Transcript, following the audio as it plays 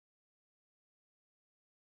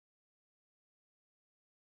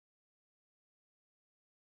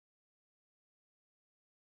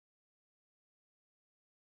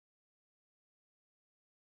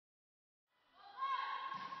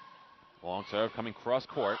Long serve coming cross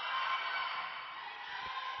court.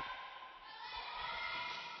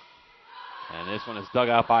 And this one is dug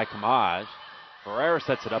out by Kamaj. Ferreira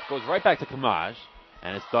sets it up, goes right back to Kamaj,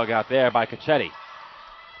 and it's dug out there by Cacchetti.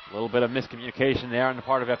 A little bit of miscommunication there on the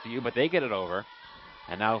part of FDU, but they get it over.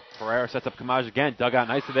 And now Ferreira sets up Kamaj again, dug out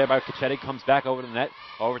nicely there by Cacchetti, comes back over the net,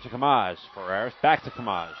 over to Kamaj. Ferreira back to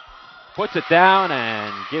Kamaj. Puts it down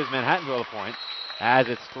and gives Manhattanville a point, as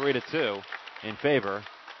it's 3-2 in favor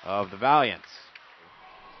of the Valiants.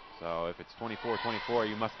 So if it's 24-24,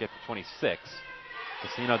 you must get to 26.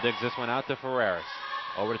 Casino digs this one out to Ferreras.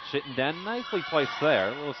 Over to Chittenden. Nicely placed there.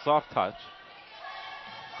 A little soft touch.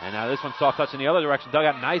 And now this one soft touch in the other direction. Dug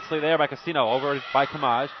out nicely there by Casino. Over by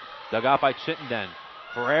Kamaj. Dug out by Chittenden.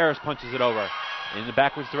 Ferreras punches it over. In the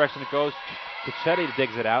backwards direction it goes. Cacchetti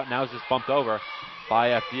digs it out. Now it's just bumped over by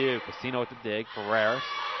FDU. Casino with the dig. Ferreras.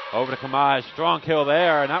 Over to Kamaj. Strong kill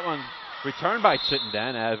there. And that one returned by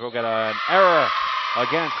Chittenden as we'll get an error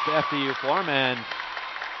against FDU-Florham. And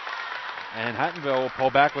Manhattanville will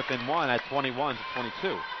pull back within one at 21-22.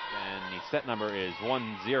 And the set number is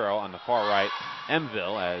 1-0 on the far right,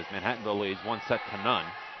 Mville, as Manhattanville leads 1-0.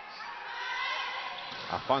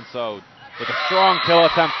 Alfonso with a strong kill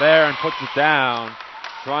attempt there and puts it down.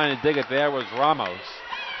 Trying to dig it there was Ramos.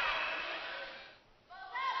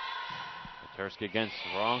 Petersky again,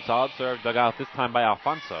 strong, solid serve, dug out this time by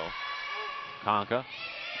Alfonso. Conca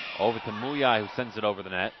over to Muyai, who sends it over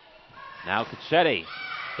the net. Now Cacchetti.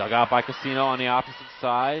 Dug out by Casino on the opposite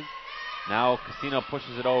side. Now Casino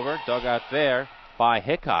pushes it over. Dug out there by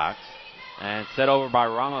Hickox. And set over by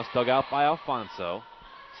Ramos. Dug out by Alfonso.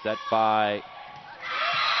 Set by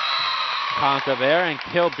Conca there. And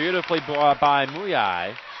killed beautifully by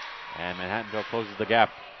Muyai. And Manhattanville closes the gap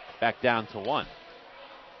back down to 1.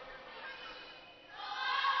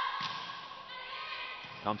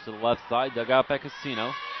 Comes to the left side. Dug out by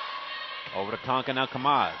Casino. Over to Conca. Now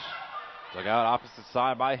Kamaj. Dug out opposite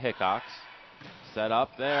side by Hickox. Set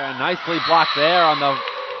up there and nicely blocked there on the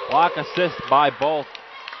block assist by both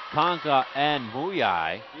Conca and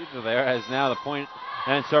Muyai. Either there as now the point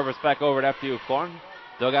and service back over to FDU-Florham.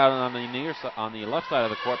 Dug out on the left side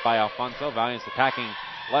of the court by Alfonso. Valiants attacking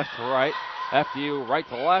left to right. FDU right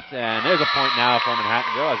to left. And there's a point now for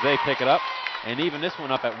Manhattanville as they pick it up and even this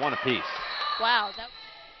one up at 1 apiece. Wow.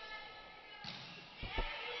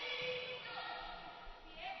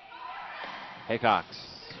 Hickox,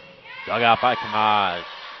 dug out by Kamaj.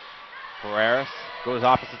 Ferreras goes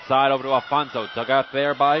opposite side over to Alfonso. Dug out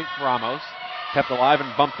there by Ramos. Kept alive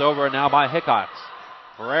and bumped over now by Hickox.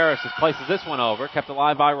 Ferreras places this one over. Kept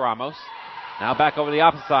alive by Ramos. Now back over the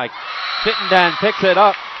opposite side. Chittenden picks it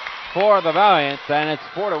up for the Valiants, and it's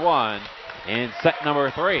 4-1 in set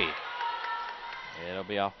number 3. It'll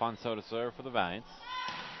be Alfonso to serve for the Valiants.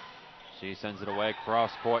 She sends it away,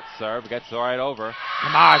 cross-court serve, gets right over.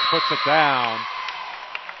 Kamaj puts it down.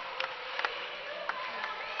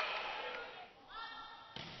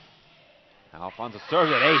 Alfonso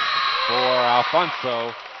serves it ace for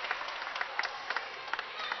Alfonso.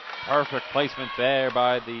 Perfect placement there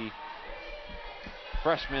by the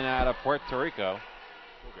freshman out of Puerto Rico.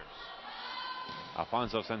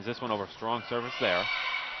 Alfonso sends this one over, strong service there.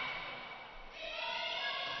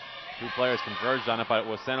 Two players converged on it, but it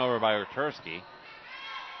was sent over by Urtursky.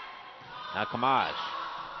 Now Kamaj.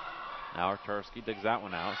 Now Urtursky digs that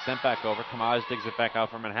one out. Sent back over. Kamaj digs it back out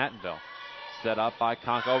for Manhattanville. Set up by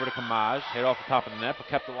Conca over to Kamaj. Hit off the top of the net, but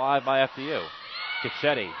kept alive by FDU.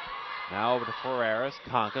 Cacchetti. Now over to Ferreras.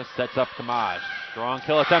 Conca sets up Kamaj. Strong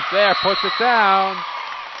kill attempt there. Puts it down.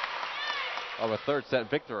 Of a third set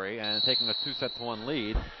victory and taking a 2-1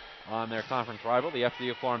 lead on their conference rival, the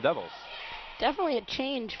FDU-Florham Devils. Definitely a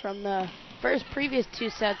change from the previous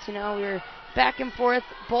 2 sets. You know, we were back and forth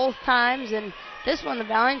both times, and this one the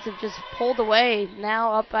Valiants have just pulled away.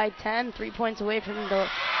 Now up by 10, 3 points away from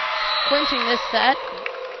clinching this set.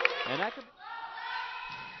 And that could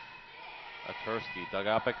Tursky dug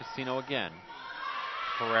out by Casino again.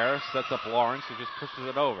 Ferreira sets up Lawrence, who just pushes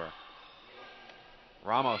it over.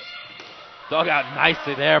 Ramos dug out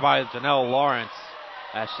nicely there by Janelle Lawrence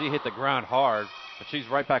as she hit the ground hard. But she's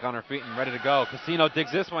right back on her feet and ready to go. Casino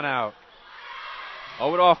digs this one out.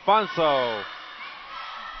 Over to Alfonso.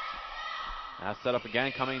 Now set up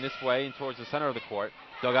again, coming this way and towards the center of the court.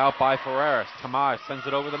 Dug out by Ferreras. Kamaj sends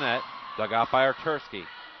it over the net. Dug out by Urtursky.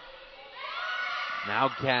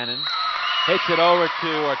 Now Gannon hits it over to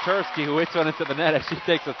Urtursky, who hits one into the net as she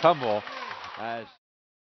takes a tumble.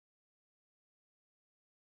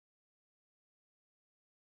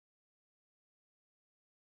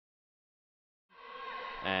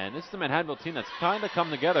 And this is the Manhattanville team that's kind of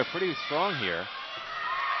come together pretty strong here.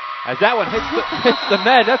 As that one hits the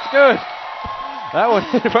net, that's good. That one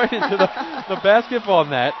hit right into the basketball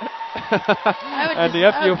net. And the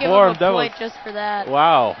FDU-Florham demo point just for that.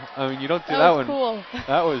 Wow. I mean, you don't do that was one. Cool.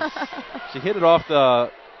 That was. She hit it off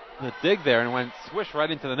the dig there and went swish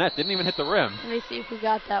right into the net. Didn't even hit the rim. Let me see if we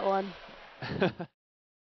got that one.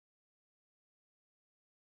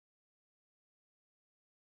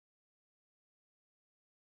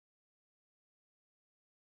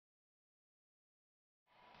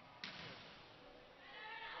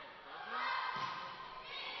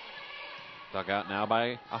 Dug out now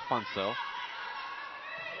by Alfonso.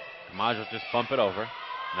 Kamaj will just bump it over.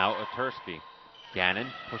 Now Tursky.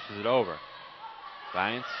 Gannon pushes it over.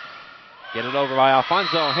 Valiance get it over by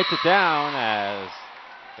Alfonso and hits it down as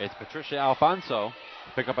it's Patricia Alfonso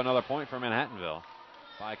to pick up another point for Manhattanville.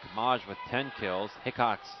 By Kamaj with 10 kills.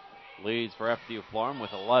 Hickox leads for FDU-Florham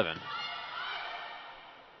with 11.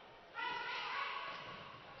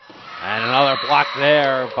 And another block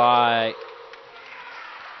there by,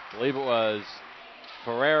 I believe it was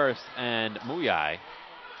Ferreras and Muyai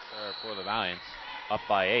for the Valiants, up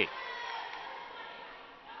by 8.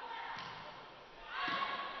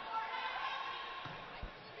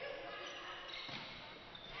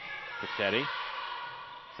 Pichetti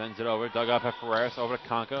sends it over, dug out by Ferreras, over to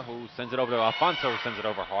Conca, who sends it over to Alfonso, who sends it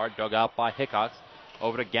over hard, dug out by Hickox,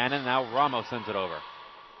 over to Gannon, now Ramos sends it over.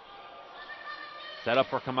 Set up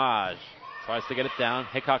for Kamaj, tries to get it down,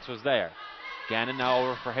 Hickox was there. Gannon now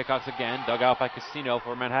over for Hickox again, dug out by Casino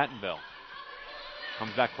for Manhattanville.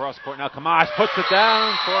 Comes back cross court, now Kamaj puts it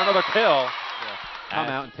down for another kill. Come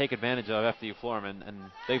out and take advantage of FDU-Florham,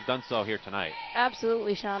 and they've done so here tonight.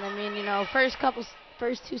 Absolutely, Sean. I mean, you know, first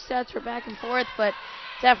two sets were back and forth, but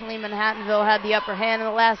definitely Manhattanville had the upper hand in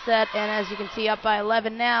the last set, and as you can see, up by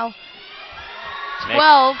 11 now.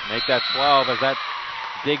 12. Make that 12 as that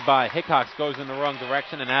dig by Hickox goes in the wrong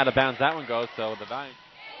direction, and out of bounds that one goes, so the Valiant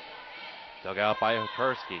dug out by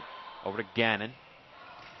Tursky. Over to Gannon.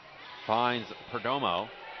 Finds Perdomo.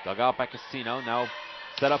 Dug out by Casino. Now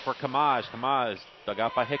set up for Kamaj. Kamaj dug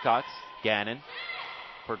out by Hickox. Gannon.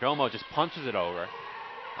 Perdomo just punches it over.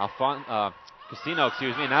 Casino,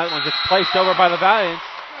 excuse me. Now that one gets placed over by the Valiants.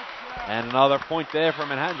 And another point there for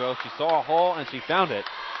Manhattanville. She saw a hole and she found it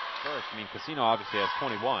first. I mean, Casino obviously has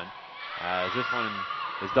 21. As this one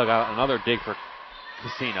is dug out. Another dig for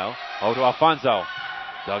Casino. Over to Alfonso.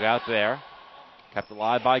 Dug out there. Kept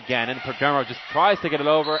alive by Gannon. Perdomo just tries to get it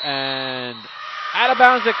over, and out of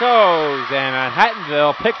bounds it goes. And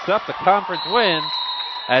Manhattanville picks up the conference win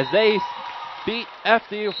as they beat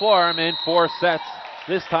FDU-Florham in 4 sets,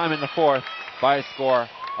 this time in the 4th, by a score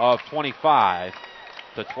of 25-12.